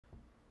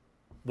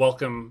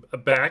Welcome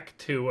back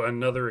to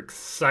another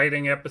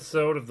exciting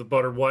episode of the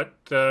Butter What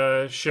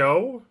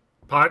show,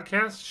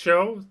 podcast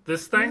show,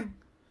 this thing,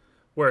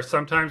 where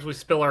sometimes we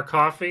spill our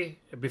coffee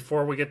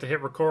before we get to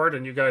hit record,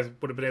 and you guys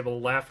would have been able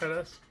to laugh at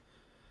us.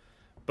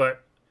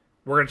 But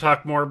we're going to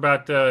talk more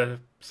about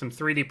some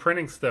 3D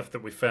printing stuff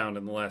that we found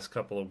in the last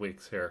couple of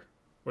weeks here.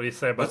 What do you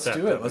say about that?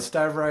 Let's do it. Let's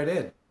dive right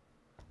in.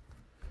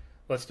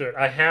 Let's do it.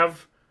 I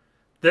have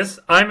this.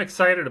 I'm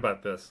excited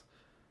about this.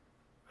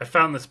 I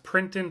found this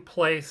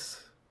print-in-place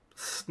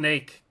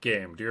snake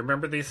game. Do you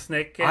remember these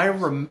snake games? I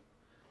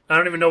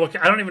don't even know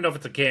if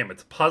it's a game.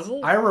 It's a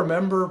puzzle. I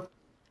remember.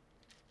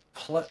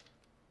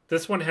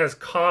 This one has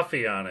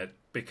coffee on it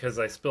because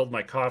I spilled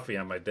my coffee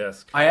on my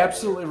desk. I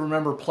absolutely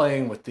remember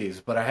playing with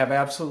these, but I have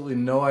absolutely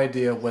no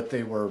idea what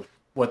they were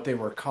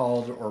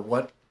called or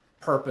what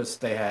purpose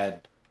they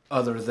had,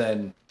 other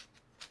than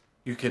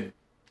you could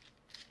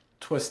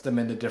twist them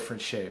into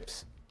different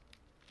shapes.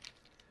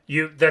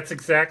 That's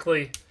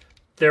exactly.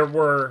 There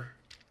were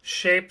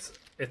shapes.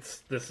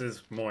 This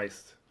is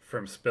moist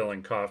from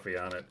spilling coffee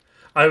on it.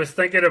 I was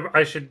thinking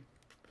I should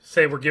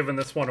say we're giving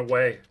this one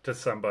away to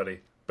somebody,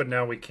 but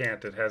now we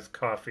can't. It has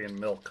coffee and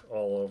milk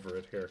all over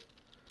it here.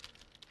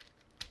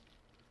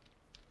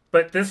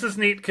 But this is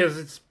neat because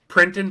it's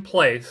print in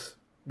place,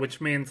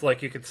 which means,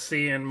 like you could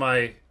see in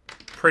my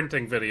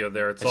printing video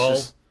there, it's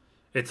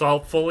all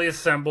fully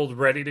assembled,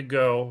 ready to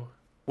go.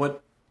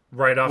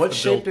 Right off the build plate. What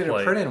shape did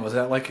it print in? Was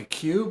that like a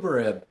cube or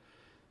a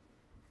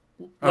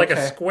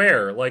a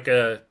square, like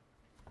a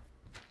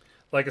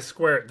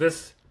square.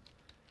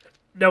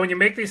 Now when you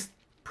make these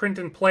print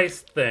in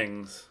place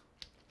things,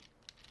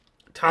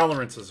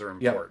 tolerances are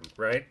important,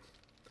 right?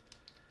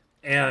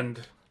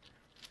 And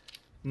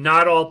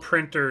not all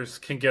printers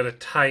can get a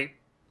tight.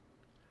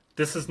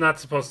 This is not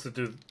supposed to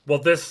do well.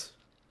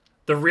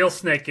 The real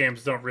snake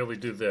games don't really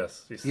do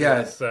this. You see,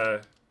 it's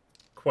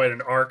quite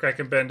an arc I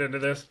can bend into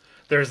this.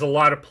 There's a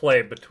lot of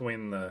play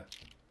between the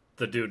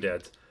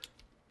doodads.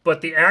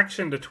 But the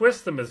action to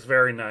twist them is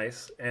very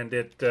nice, and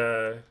it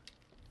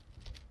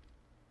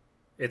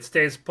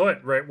stays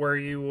put right where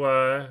you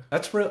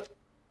That's real.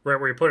 Right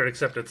where you put it,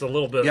 except it's a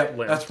little bit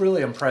limp. That's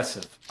really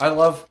impressive. I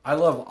love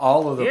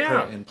all of the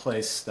print in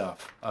place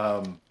stuff.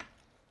 I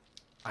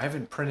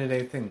haven't printed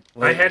anything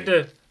lately.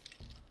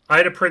 I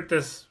had to print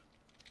this.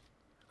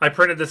 I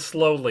printed this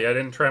slowly. I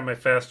didn't try my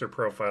faster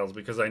profiles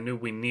because I knew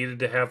we needed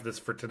to have this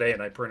for today,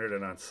 and I printed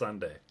it on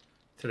Sunday.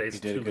 Today's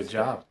Tuesday. You did a good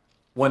job.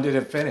 When did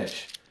it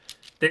finish?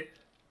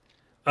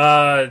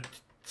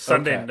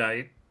 Sunday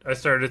night. I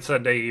started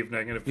Sunday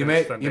evening, and it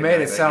finished Sunday night. You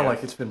made it sound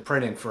like it's been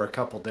printing for a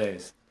couple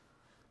days.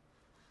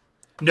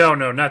 No,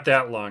 not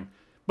that long.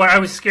 But I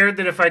was scared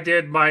that if I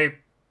did I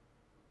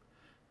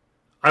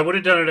would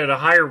have done it at a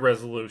higher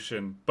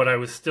resolution, but I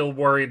was still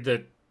worried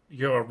that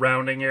a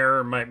rounding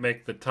error might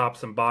make the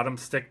tops and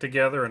bottoms stick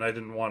together, and I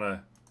didn't want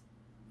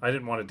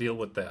to deal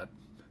with that.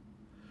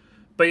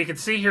 But you can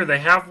see here they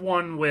have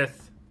one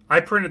with. I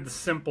printed the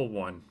simple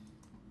one.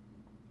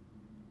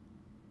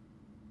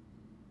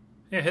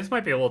 Yeah, his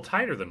might be a little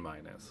tighter than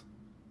mine is.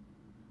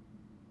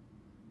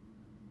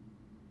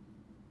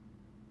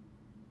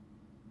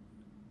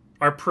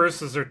 Our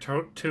pruses are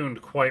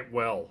tuned quite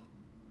well.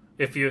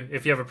 If you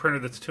have a printer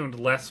that's tuned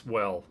less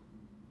well,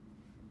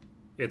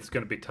 it's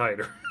going to be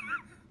tighter.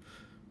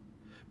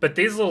 But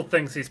these little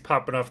things he's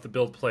popping off the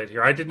build plate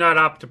here, I did not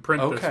opt to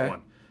print this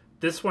one.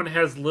 This one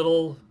has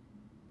little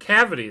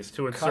cavities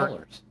to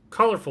insert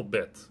colorful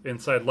bits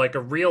inside, like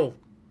a real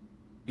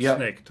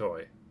snake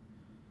toy.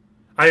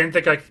 I didn't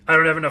think I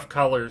don't have enough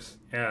colors,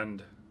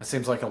 and it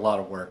seems like a lot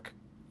of work.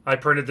 I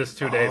printed this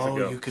 2 days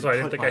ago, you could so I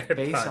didn't think I had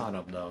face time on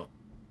them though.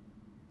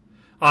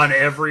 On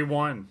every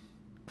one.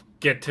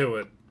 Get to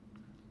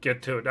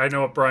it. I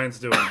know what Brian's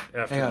doing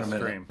after Hang on the a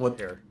stream.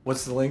 minute.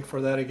 What's the link for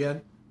that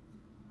again?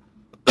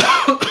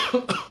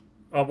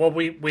 Well,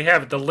 we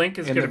have it. The link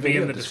is going to be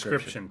in the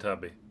description,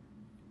 Tubby.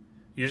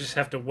 You just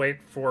have to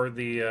wait for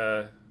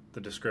the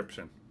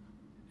description.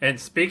 And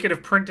speaking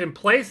of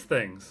print-in-place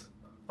things,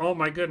 oh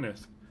my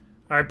goodness.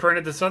 I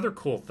printed this other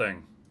cool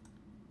thing.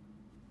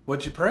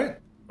 What'd you print?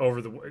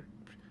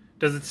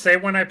 Does it say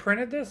when I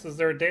printed this? Is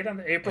there a date on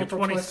the April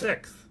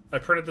 26th? I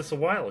printed this a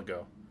while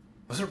ago.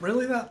 Was it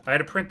really that? I had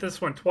to print this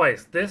one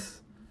twice.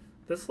 This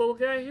little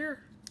guy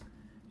here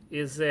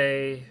is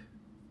they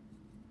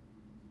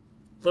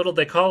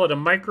call it a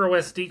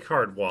MicroSD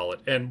card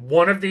wallet. And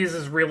one of these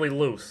is really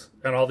loose.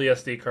 And all the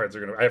SD cards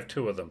are I have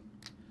two of them.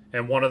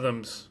 And one of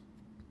them's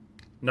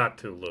not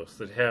too loose.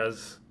 It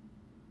has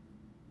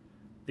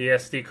the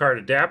SD card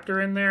adapter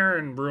in there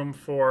and room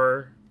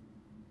for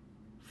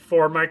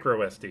 4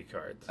 MicroSD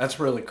cards. That's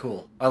really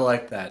cool. I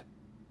like that.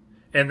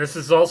 And this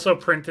is also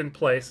print in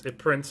place. It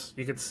prints,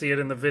 you can see it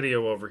in the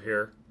video over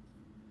here.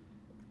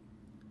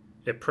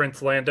 It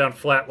prints laying down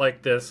flat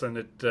like this, and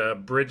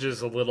it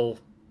bridges a little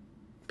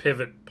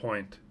pivot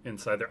point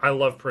inside there. I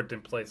love print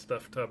in place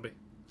stuff, Tubby.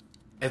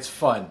 It's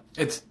fun.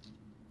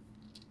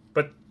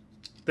 But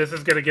this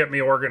is going to get me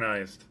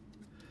organized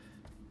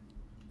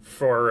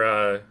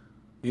for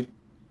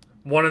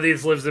One of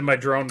these lives in my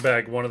drone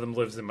bag. One of them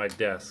lives in my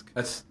desk.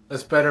 That's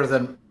better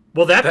than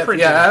Well, that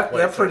printed in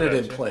place. That printed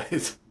in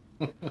place.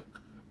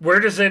 Where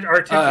does it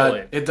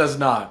articulate? It does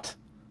not.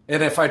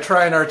 And if I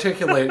try and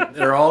articulate,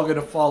 they're all going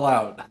to fall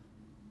out.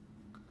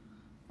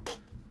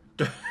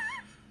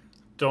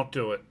 Don't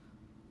do it.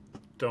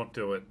 Don't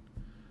do it.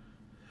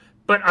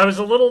 But I was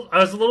a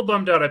little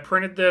bummed out. I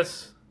printed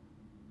this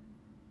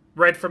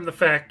right from the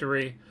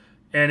factory,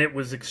 and it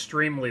was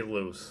extremely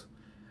loose.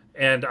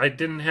 And I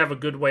didn't have a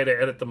good way to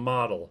edit the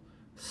model.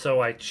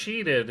 So I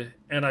cheated,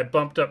 and I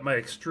bumped up my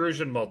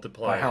extrusion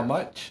multiplier. By how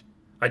much?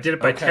 I did it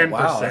by 10%.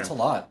 Wow, that's a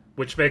lot.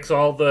 Which makes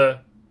all the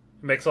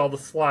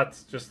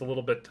slots just a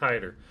little bit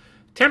tighter.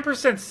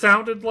 10%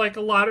 sounded like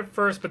a lot at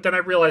first, but then I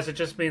realized it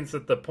just means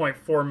that the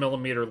 0.4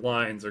 millimeter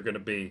lines are going to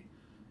be,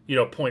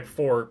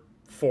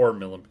 0.44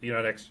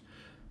 millimeter, extra.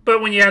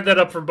 But when you add that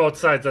up from both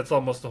sides, that's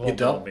almost a whole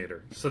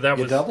millimeter. So that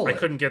was, I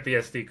couldn't get the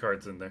SD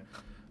cards in there.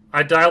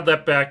 I dialed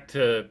that back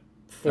to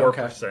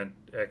 4%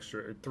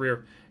 extra,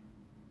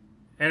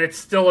 and it's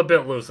still a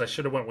bit loose. I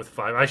should have went with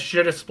 5. I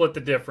should have split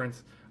the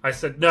difference. I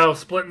said, no,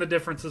 splitting the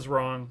difference is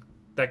wrong.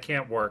 That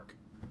can't work.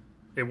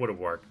 It would have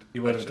worked.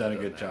 You would have done a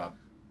good job.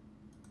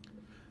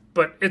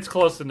 But it's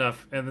close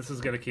enough, and this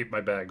is going to keep my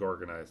bag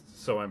organized,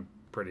 so I'm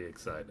pretty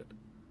excited.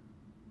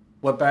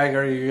 What bag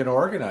are you going to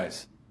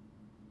organize?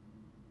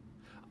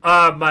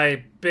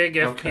 My big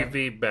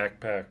FPV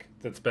backpack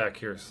that's back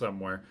here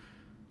somewhere.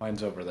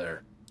 Mine's over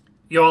there.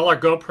 All our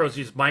GoPros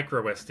use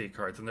micro SD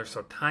cards, and they're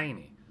so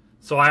tiny.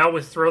 So I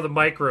always throw the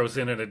micros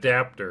in an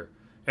adapter,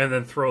 and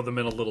then throw them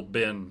in a little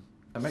bin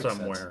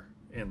somewhere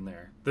in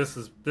there. This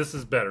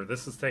is better.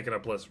 This is taking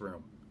up less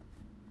room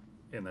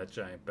in that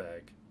giant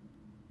bag.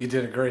 You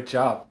did a great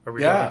job. Are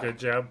we doing a good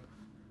job?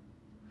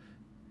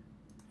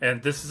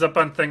 And this is up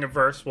on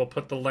Thingiverse. We'll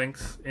put the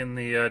links in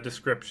the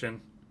description,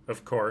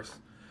 of course.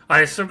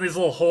 I assume these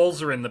little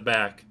holes are in the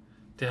back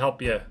to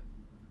help you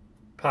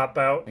pop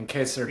out in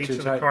case they're each too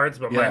of tight. The cards,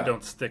 but mine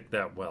don't stick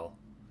that well.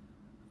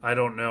 I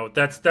don't know.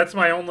 That's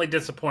my only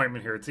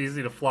disappointment here. It's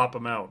easy to flop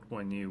them out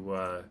when you...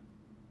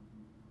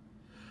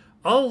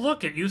 Oh,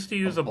 look, it used to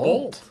use a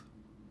bolt.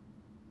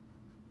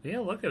 Yeah,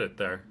 look at it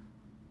there.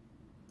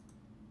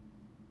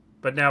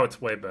 But now it's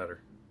way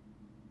better.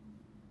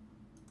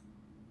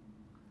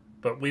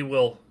 But we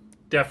will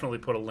definitely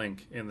put a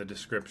link in the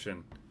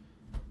description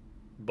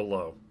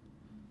below.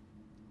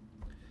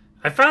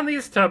 I found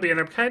these, Tubby,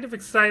 and I'm kind of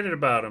excited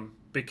about them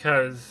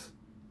because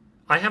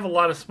I have a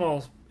lot of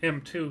small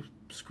M2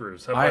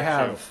 screws. How about I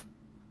have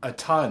a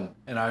ton,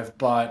 and I've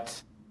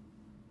bought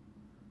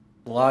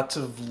lots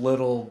of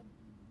little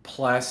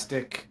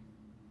plastic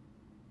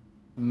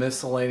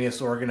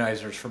miscellaneous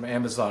organizers from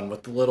Amazon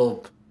with the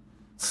little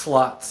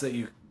slots that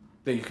you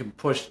can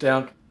push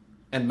down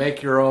and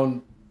make your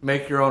own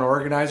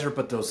organizer,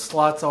 but those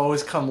slots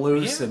always come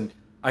loose, and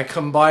I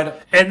combine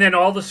it. And then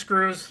all the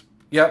screws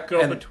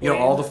go and between.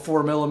 all the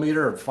 4mm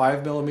or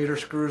 5mm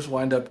screws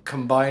wind up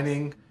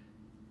combining.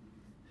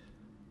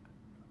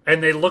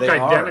 And they look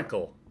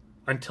identical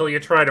until you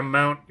try to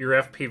mount your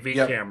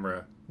FPV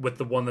camera with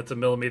the one that's a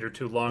millimeter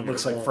too long. It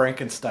looks like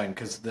Frankenstein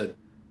because the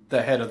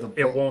head of the...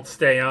 It won't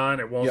stay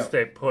on. It won't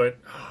stay put.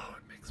 Oh,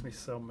 it makes me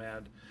so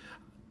mad.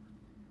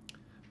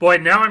 Boy,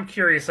 now I'm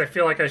curious. I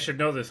feel like I should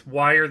know this.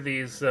 Why are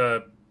these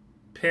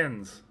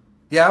pins?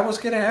 Yeah, I was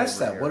going to ask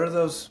that. Here. What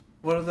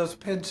are those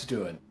pins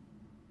doing?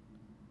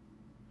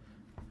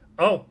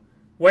 Oh,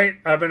 wait.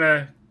 I'm going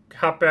to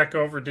hop back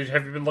over.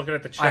 Have you been looking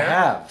at the chat? I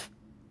have.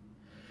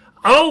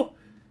 Oh!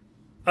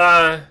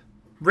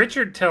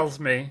 Richard tells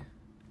me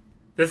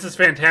this is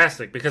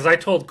fantastic because I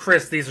told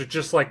Chris these are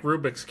just like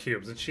Rubik's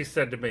Cubes, and she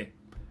said to me,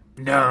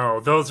 no,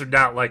 those are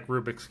not like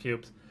Rubik's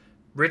Cubes.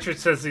 Richard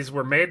says these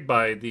were made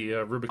by the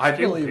Rubik's Cube people. I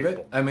believe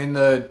it. I mean,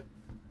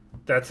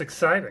 That's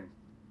exciting.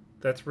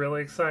 That's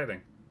really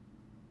exciting.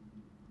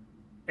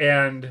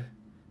 And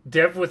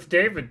Dev with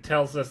David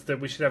tells us that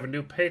we should have a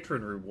new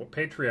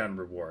Patreon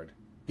reward.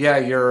 Yeah,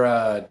 you're.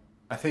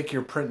 I think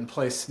you're print and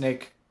play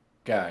snake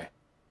guy.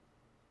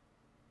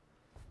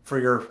 For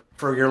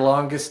your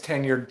longest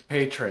tenured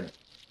patron.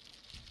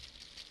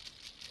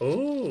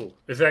 Ooh,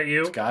 is that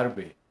you? It's got to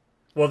be.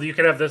 Well, you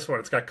can have this one.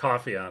 It's got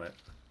coffee on it.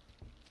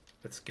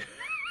 It's good.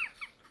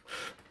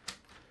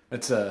 I'm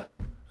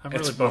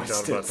really bummed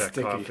out about that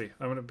coffee.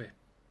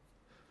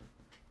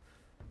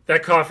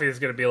 That coffee is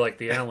going to be like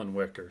the Alan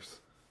Wickers.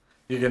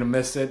 You're going to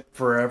miss it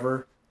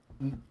forever.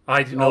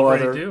 I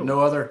already do.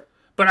 No other.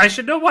 But I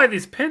should know why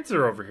these pins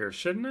are over here,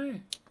 shouldn't I?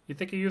 You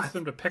think he used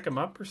them to pick them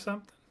up or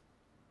something?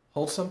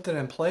 Hold something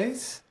in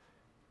place?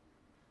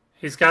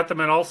 He's got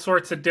them in all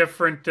sorts of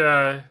different...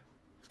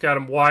 he's got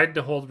them wide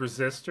to hold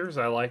resistors.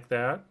 I like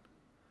that.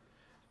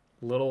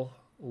 Little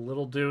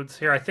dudes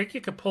here. I think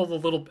you could pull the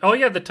little... Oh,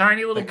 yeah, the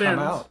tiny little bins. Come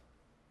out.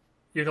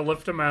 You can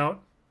lift them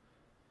out.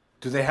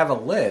 Do they have a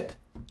lid?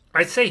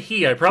 I'd say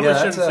he. I probably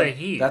shouldn't say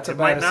he. That's a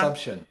bad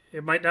assumption.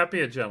 It might not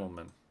be a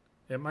gentleman.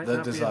 It might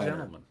not be a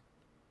gentleman.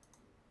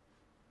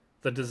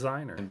 The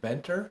designer.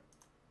 Inventor?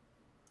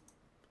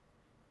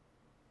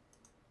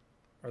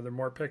 Are there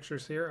more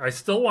pictures here? I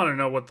still want to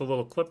know what the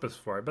little clip is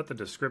for. I bet the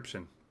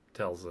description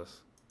tells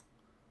us.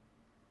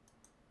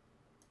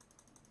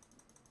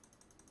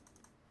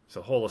 It's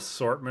a whole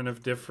assortment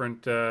of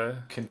different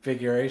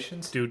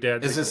configurations.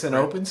 doodads. Is this an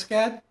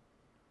OpenSCAD?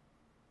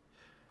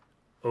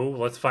 Oh,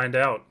 let's find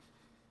out.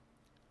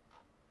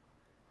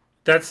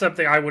 That's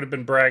something I would have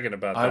been bragging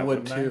about. I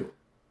would too.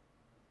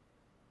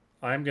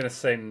 I'm going to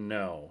say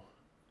no.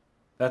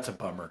 That's a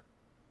bummer.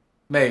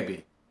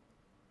 Maybe.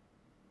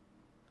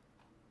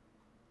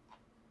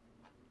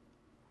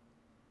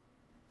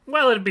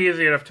 Well, it'd be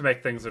easy enough to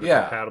make things that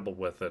are compatible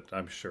with it,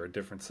 I'm sure.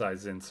 Different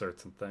size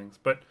inserts and things.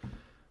 But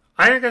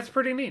I think that's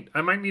pretty neat.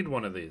 I might need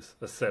one of these,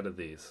 a set of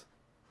these.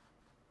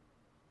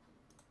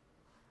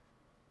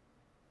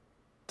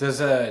 Does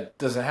it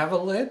have a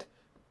lid?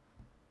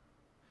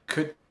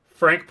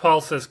 Frank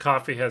Paul says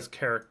coffee has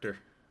character.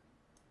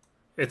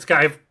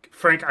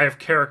 Frank, I have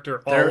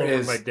character all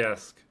over my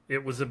desk.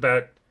 It was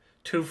about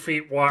 2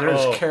 feet wide.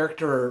 There's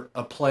character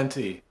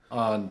aplenty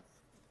on.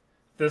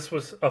 This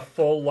was a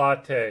full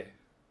latte.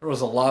 There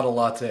was a lot of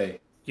latte.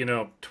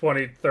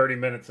 20, 30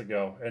 minutes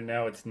ago, and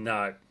now it's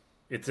not.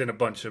 It's in a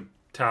bunch of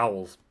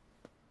towels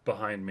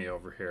behind me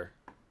over here.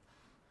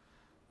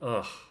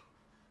 Ugh.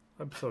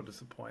 I'm so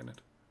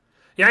disappointed.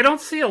 Yeah, I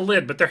don't see a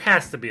lid, but there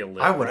has to be a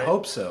lid. I would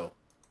hope so.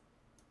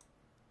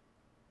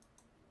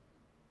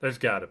 There's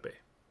got to be.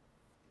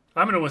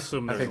 I'm going to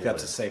assume there's a lid. I think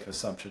that's a safe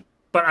assumption.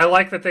 But I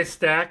like that they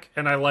stack,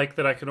 and I like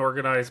that I can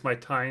organize my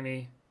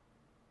tiny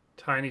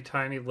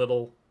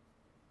little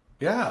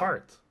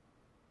parts.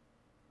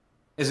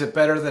 Is it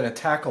better than a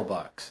tackle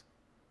box?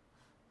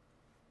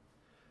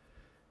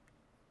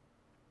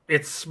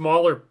 It's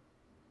smaller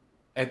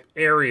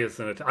areas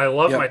than it. I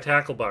love my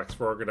tackle box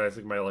for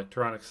organizing my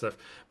electronic stuff.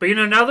 But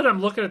now that I'm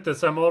looking at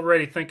this, I'm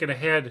already thinking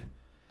ahead.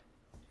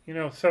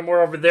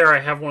 Somewhere over there, I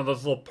have one of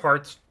those little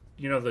parts.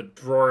 The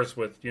drawers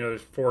with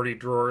there's 40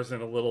 drawers in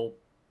a little.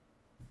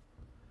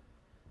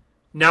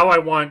 Now I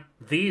want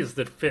these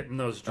that fit in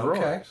those drawers.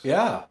 Okay.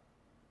 Yeah.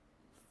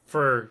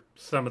 For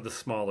some of the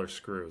smaller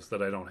screws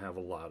that I don't have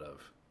a lot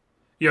of.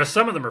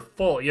 Some of them are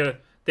full.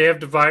 They have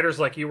dividers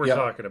like you were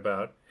talking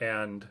about,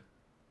 and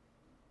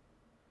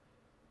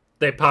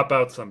they pop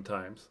out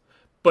sometimes.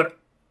 But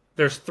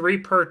there's 3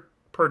 per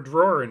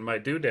drawer in my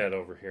doodad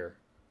over here.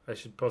 I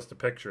should post a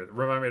picture.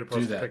 Remind me to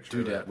post a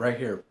picture. Do that. Right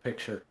here,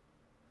 picture.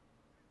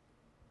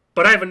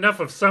 But I have enough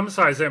of some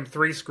size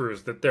M3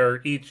 screws that they're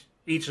each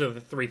of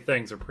the 3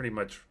 things are pretty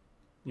much,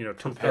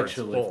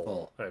 2/3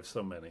 full. I have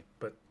so many.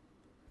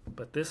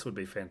 But this would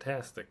be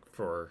fantastic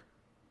for.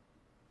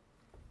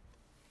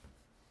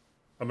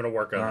 I'm going to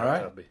work on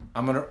that, Tubby.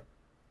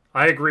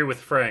 I agree with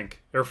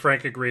Frank, or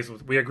Frank agrees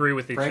with. We agree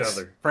with each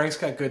other. Frank's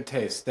got good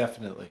taste,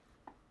 definitely.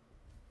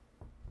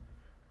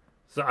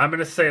 So I'm going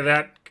to say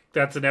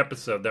that's an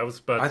episode. That was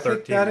about 13 minutes. I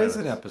think that is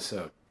an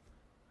episode.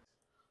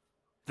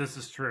 This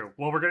is true.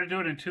 Well, we're going to do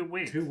it in 2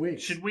 weeks. 2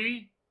 weeks.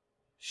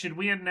 Should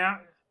we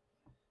announce?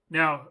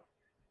 Now,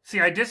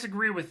 see, I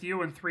disagree with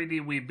you and 3D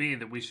Weeb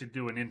that we should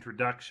do an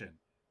introduction.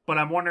 But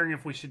I'm wondering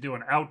if we should do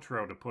an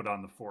outro to put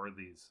on the 4 of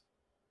these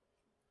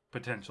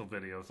potential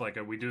videos. Like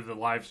we do the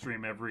live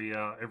stream every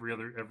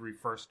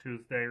first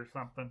Tuesday or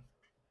something.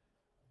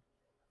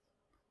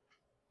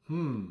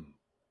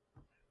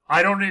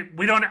 I don't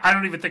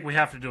even think we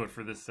have to do it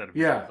for this set of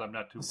videos. I'm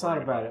not too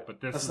worried about it.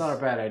 But that's not a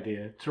bad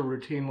idea to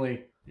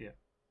routinely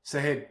say,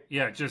 hey.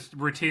 Yeah, just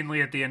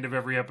routinely at the end of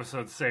every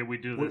episode say we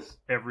do this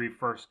every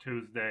first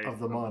Tuesday of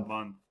the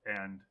month.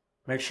 And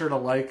make sure to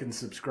like and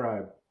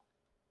subscribe.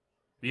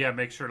 Yeah,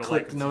 make sure to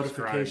click like and the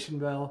notification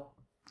bell.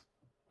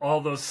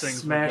 All those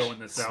things will go in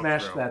this outro.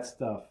 Smash that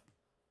stuff.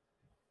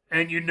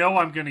 And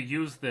I'm going to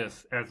use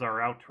this as our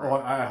outro. Oh,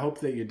 I hope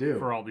that you do.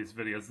 For all these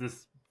videos.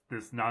 This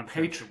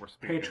nonsense that we're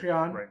speaking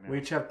Patreon. Right now. We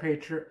each have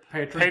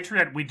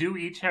Patreon. We do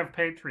each have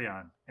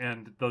Patreon.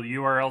 And the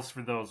URLs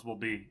for those will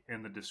be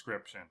in the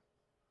description.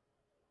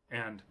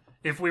 And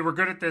if we were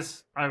good at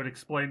this, I would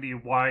explain to you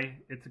why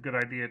it's a good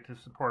idea to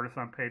support us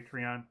on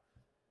Patreon.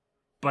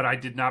 But I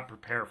did not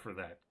prepare for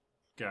that,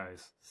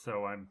 guys.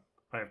 So I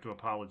have to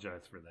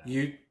apologize for that.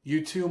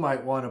 You too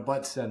might want a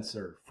butt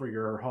sensor for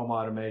your home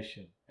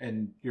automation.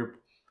 And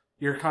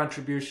your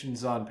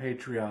contributions on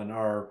Patreon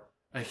are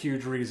a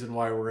huge reason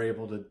why we're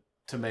able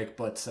to make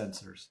butt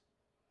sensors.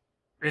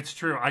 It's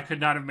true. I could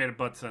not have made a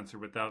butt sensor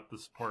without the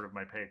support of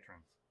my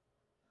patrons.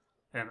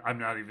 And I'm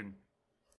not even